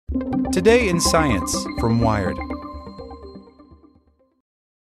Today in Science from Wired.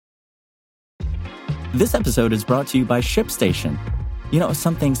 This episode is brought to you by ShipStation. You know,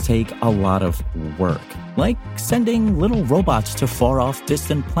 some things take a lot of work, like sending little robots to far-off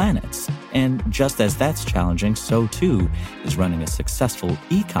distant planets. And just as that's challenging, so too is running a successful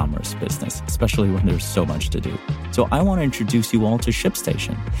e-commerce business, especially when there's so much to do. So I want to introduce you all to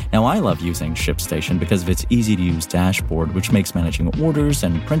ShipStation. Now, I love using ShipStation because of its easy-to-use dashboard, which makes managing orders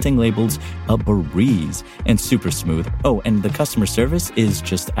and printing labels a breeze and super smooth. Oh, and the customer service is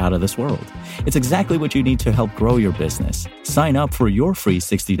just out of this world. It's exactly what you need to help grow your business. Sign up for your free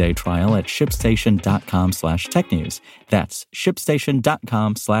 60-day trial at shipstation.com/technews. That's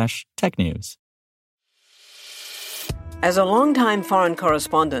shipstation.com/technews. As a longtime foreign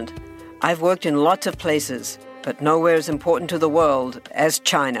correspondent, I've worked in lots of places, but nowhere as important to the world as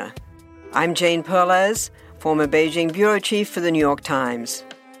China. I'm Jane Perlez, former Beijing bureau chief for the New York Times.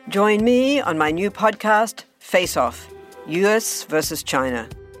 Join me on my new podcast, Face Off, U.S. versus China,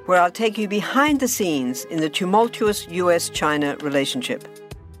 where I'll take you behind the scenes in the tumultuous U.S.-China relationship.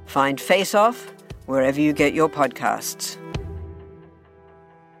 Find Face Off wherever you get your podcasts.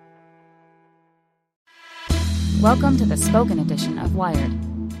 Welcome to the spoken edition of Wired.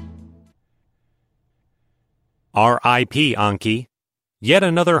 R.I.P. Anki. Yet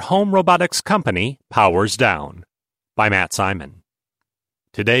another home robotics company powers down. By Matt Simon.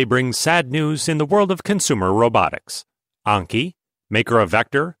 Today brings sad news in the world of consumer robotics. Anki, maker of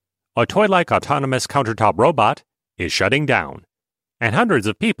Vector, a toy-like autonomous countertop robot, is shutting down, and hundreds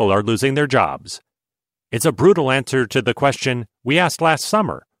of people are losing their jobs. It's a brutal answer to the question we asked last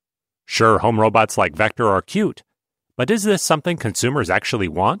summer. Sure, home robots like Vector are cute, but is this something consumers actually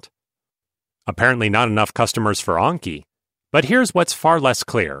want? Apparently not enough customers for Anki, but here's what's far less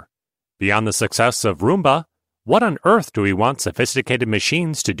clear. Beyond the success of Roomba, what on earth do we want sophisticated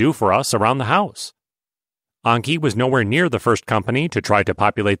machines to do for us around the house? Anki was nowhere near the first company to try to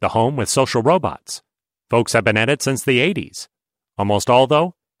populate the home with social robots. Folks have been at it since the 80s. Almost all,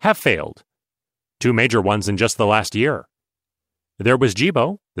 though, have failed. 2 major ones in just the last year. There was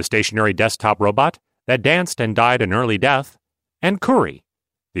Jibo, the stationary desktop robot that danced and died an early death, and Kuri,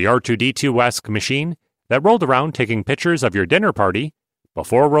 the R2-D2-esque machine that rolled around taking pictures of your dinner party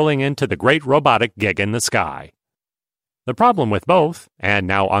before rolling into the great robotic gig in the sky. The problem with both, and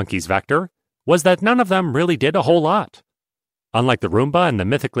now Anki's Vector, was that none of them really did a whole lot. Unlike the Roomba and the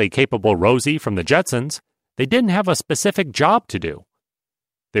mythically capable Rosie from the Jetsons, they didn't have a specific job to do.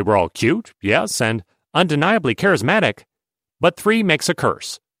 They were all cute, yes, and undeniably charismatic, but 3 makes a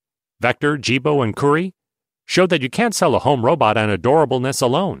curse. Vector, Jibo, and Kuri showed that you can't sell a home robot on adorableness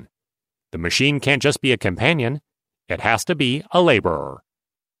alone. The machine can't just be a companion, it has to be a laborer.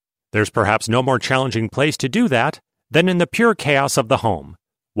 There's perhaps no more challenging place to do that than in the pure chaos of the home,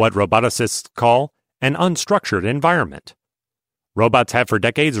 what roboticists call an unstructured environment. Robots have for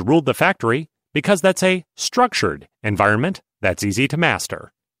decades ruled the factory because that's a structured environment that's easy to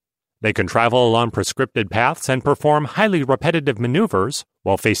master. They can travel along prescripted paths and perform highly repetitive maneuvers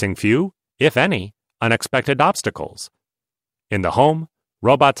while facing few, if any, unexpected obstacles. In the home,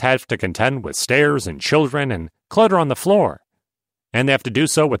 robots have to contend with stairs and children and clutter on the floor, and they have to do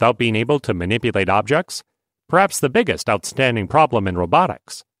so without being able to manipulate objects, perhaps the biggest outstanding problem in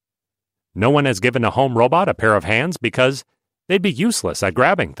robotics. No one has given a home robot a pair of hands because they'd be useless at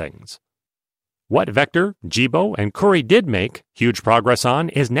grabbing things. What Vector, Jibo, and Kuri did make huge progress on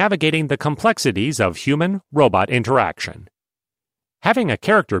is navigating the complexities of human-robot interaction. Having a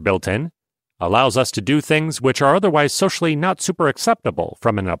character built in allows us to do things which are otherwise socially not super acceptable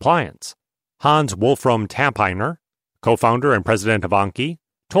from an appliance. Hans Wolfram Tampiner, co-founder and president of Anki,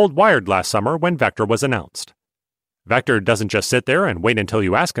 told Wired last summer when Vector was announced. Vector doesn't just sit there and wait until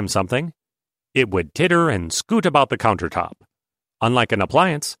you ask him something. It would titter and scoot about the countertop. Unlike an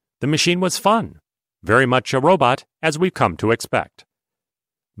appliance, the machine was fun, very much a robot as we've come to expect.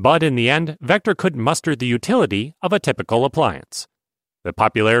 But in the end, Vector couldn't muster the utility of a typical appliance. The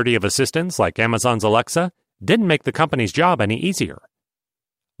popularity of assistants like Amazon's Alexa didn't make the company's job any easier.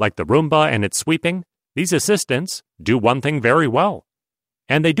 Like the Roomba and its sweeping, these assistants do one thing very well,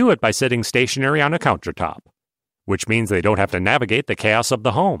 and they do it by sitting stationary on a countertop, which means they don't have to navigate the chaos of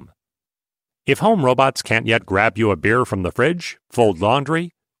the home. If home robots can't yet grab you a beer from the fridge, fold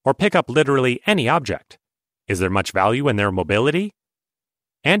laundry, or pick up literally any object, is there much value in their mobility?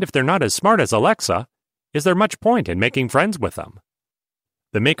 And if they're not as smart as Alexa, is there much point in making friends with them?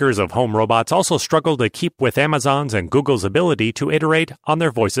 The makers of home robots also struggle to keep with Amazon's and Google's ability to iterate on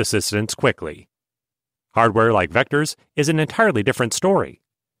their voice assistants quickly. Hardware like Vector's is an entirely different story.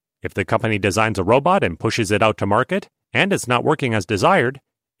 If the company designs a robot and pushes it out to market, and it's not working as desired,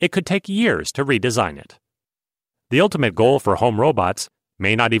 it could take years to redesign it. The ultimate goal for home robots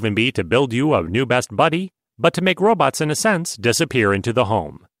may not even be to build you a new best buddy, but to make robots, in a sense, disappear into the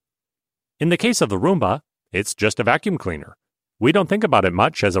home. In the case of the Roomba, it's just a vacuum cleaner. We don't think about it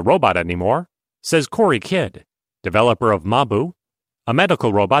much as a robot anymore, says Corey Kidd, developer of Mabu, a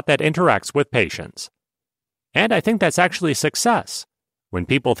medical robot that interacts with patients. And I think that's actually success, when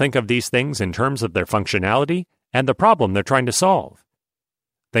people think of these things in terms of their functionality and the problem they're trying to solve.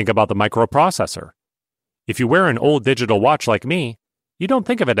 Think about the microprocessor. If you wear an old digital watch like me, you don't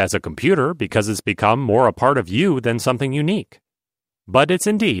think of it as a computer because it's become more a part of you than something unique. But it's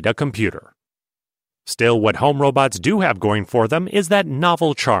indeed a computer. Still, what home robots do have going for them is that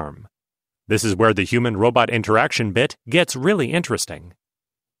novel charm. This is where the human-robot interaction bit gets really interesting.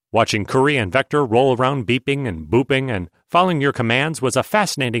 Watching Curry and Vector roll around beeping and booping and following your commands was a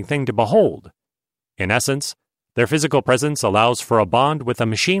fascinating thing to behold. In essence, their physical presence allows for a bond with a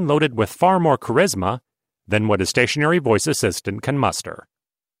machine loaded with far more charisma than what a stationary voice assistant can muster.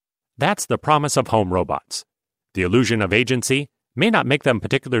 That's the promise of home robots. The illusion of agency may not make them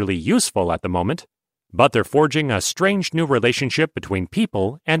particularly useful at the moment, but they're forging a strange new relationship between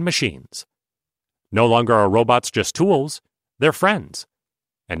people and machines. No longer are robots just tools, they're friends.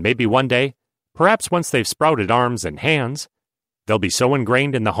 And maybe one day, perhaps once they've sprouted arms and hands, they'll be so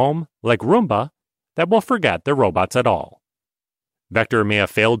ingrained in the home, like Roomba, that we'll forget they're robots at all. Vector may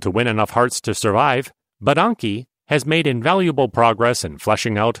have failed to win enough hearts to survive, but Anki has made invaluable progress in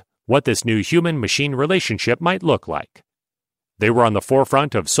fleshing out what this new human-machine relationship might look like. They were on the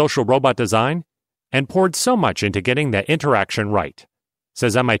forefront of social robot design and poured so much into getting that interaction right,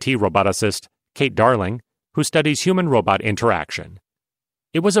 says MIT roboticist Kate Darling, who studies human-robot interaction.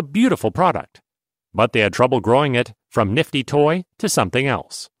 It was a beautiful product, but they had trouble growing it from nifty toy to something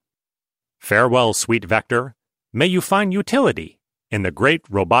else. Farewell, sweet Vector. May you find utility in the great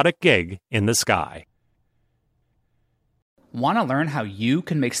robotic gig in the sky. Want to learn how you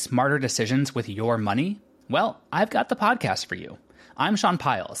can make smarter decisions with your money? Well, I've got the podcast for you. I'm Sean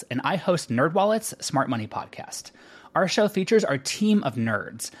Piles, and I host NerdWallet's Smart Money Podcast. Our show features our team of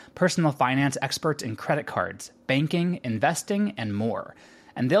nerds, personal finance experts in credit cards, banking, investing, and more.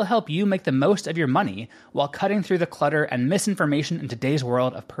 And they'll help you make the most of your money while cutting through the clutter and misinformation in today's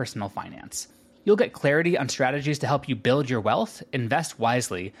world of personal finance. You'll get clarity on strategies to help you build your wealth, invest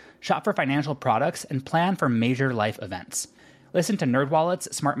wisely, shop for financial products, and plan for major life events. Listen to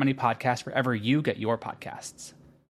NerdWallet's Smart Money Podcast wherever you get your podcasts.